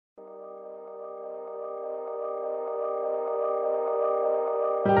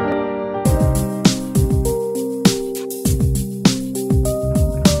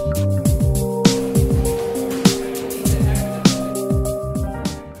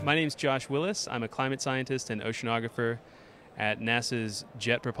My name's Josh Willis. I'm a climate scientist and oceanographer at NASA's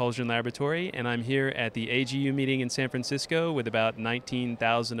Jet Propulsion Laboratory, and I'm here at the AGU meeting in San Francisco with about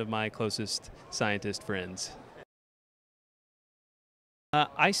 19,000 of my closest scientist friends.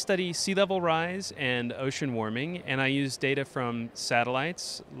 I study sea level rise and ocean warming, and I use data from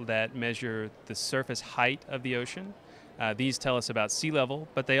satellites that measure the surface height of the ocean. These tell us about sea level,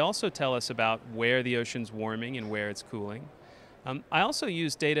 but they also tell us about where the ocean's warming and where it's cooling. I also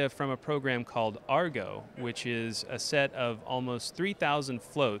use data from a program called ARGO, which is a set of almost 3,000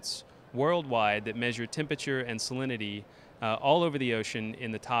 floats worldwide that measure temperature and salinity all over the ocean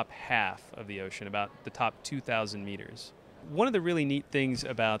in the top half of the ocean, about the top 2,000 meters. One of the really neat things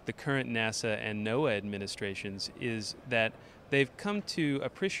about the current NASA and NOAA administrations is that they've come to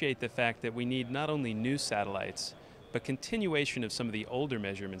appreciate the fact that we need not only new satellites, but continuation of some of the older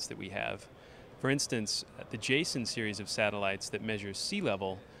measurements that we have. For instance, the JASON series of satellites that measure sea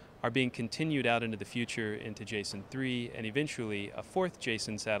level are being continued out into the future into JASON 3 and eventually a fourth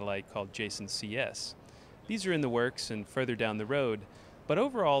JASON satellite called JASON CS. These are in the works and further down the road, but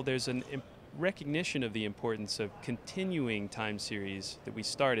overall there's a recognition of the importance of continuing time series that we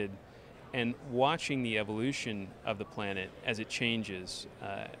started and watching the evolution of the planet as it changes,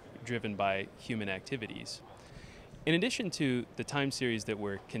 driven by human activities. In addition to the time series that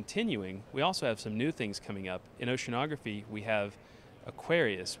we're continuing, we also have some new things coming up. In oceanography, we have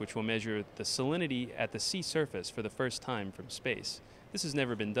Aquarius, which will measure the salinity at the sea surface for the first time from space. This has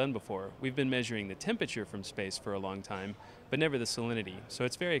never been done before. We've been measuring the temperature from space for a long time, but never the salinity, so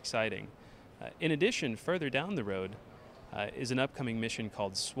it's very exciting. In addition, further down the road is an upcoming mission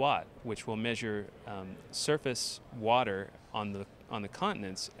called SWOT, which will measure surface water on the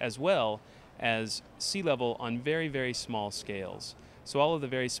continents as well as sea level on very, very small scales. So all of the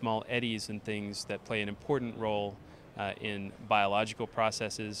very small eddies and things that play an important role in biological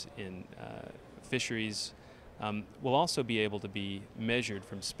processes, in fisheries, will also be able to be measured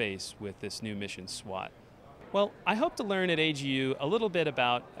from space with this new mission SWOT. Well, I hope to learn at AGU a little bit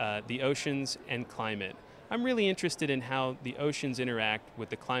about the oceans and climate. I'm really interested in how the oceans interact with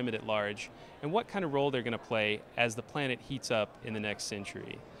the climate at large and what kind of role they're going to play as the planet heats up in the next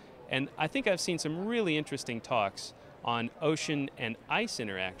century. And I think I've seen some really interesting talks on ocean and ice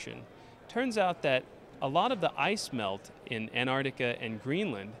interaction. Turns out that a lot of the ice melt in Antarctica and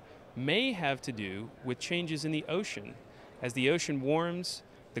Greenland may have to do with changes in the ocean. As the ocean warms,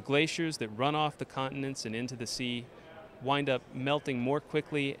 the glaciers that run off the continents and into the sea wind up melting more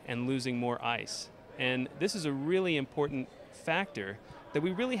quickly and losing more ice. And this is a really important factor that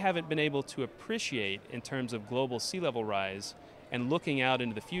we really haven't been able to appreciate in terms of global sea level rise and looking out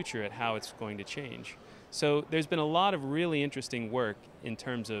into the future at how it's going to change. So there's been a lot of really interesting work in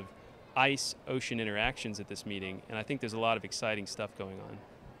terms of ice-ocean interactions at this meeting, and I think there's a lot of exciting stuff going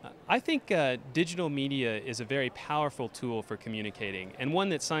on. I think digital media is a very powerful tool for communicating, and one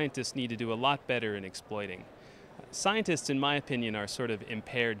that scientists need to do a lot better in exploiting. Scientists, in my opinion, are sort of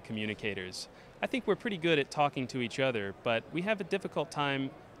impaired communicators. I think we're pretty good at talking to each other, but we have a difficult time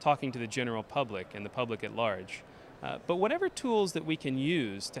talking to the general public and the public at large. But whatever tools that we can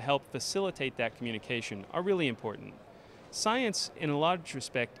use to help facilitate that communication are really important. Science, in a large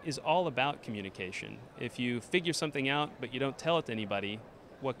respect, is all about communication. If you figure something out but you don't tell it to anybody,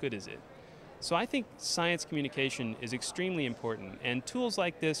 what good is it? So I think science communication is extremely important, and tools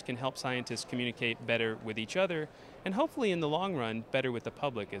like this can help scientists communicate better with each other and hopefully in the long run better with the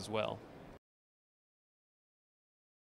public as well.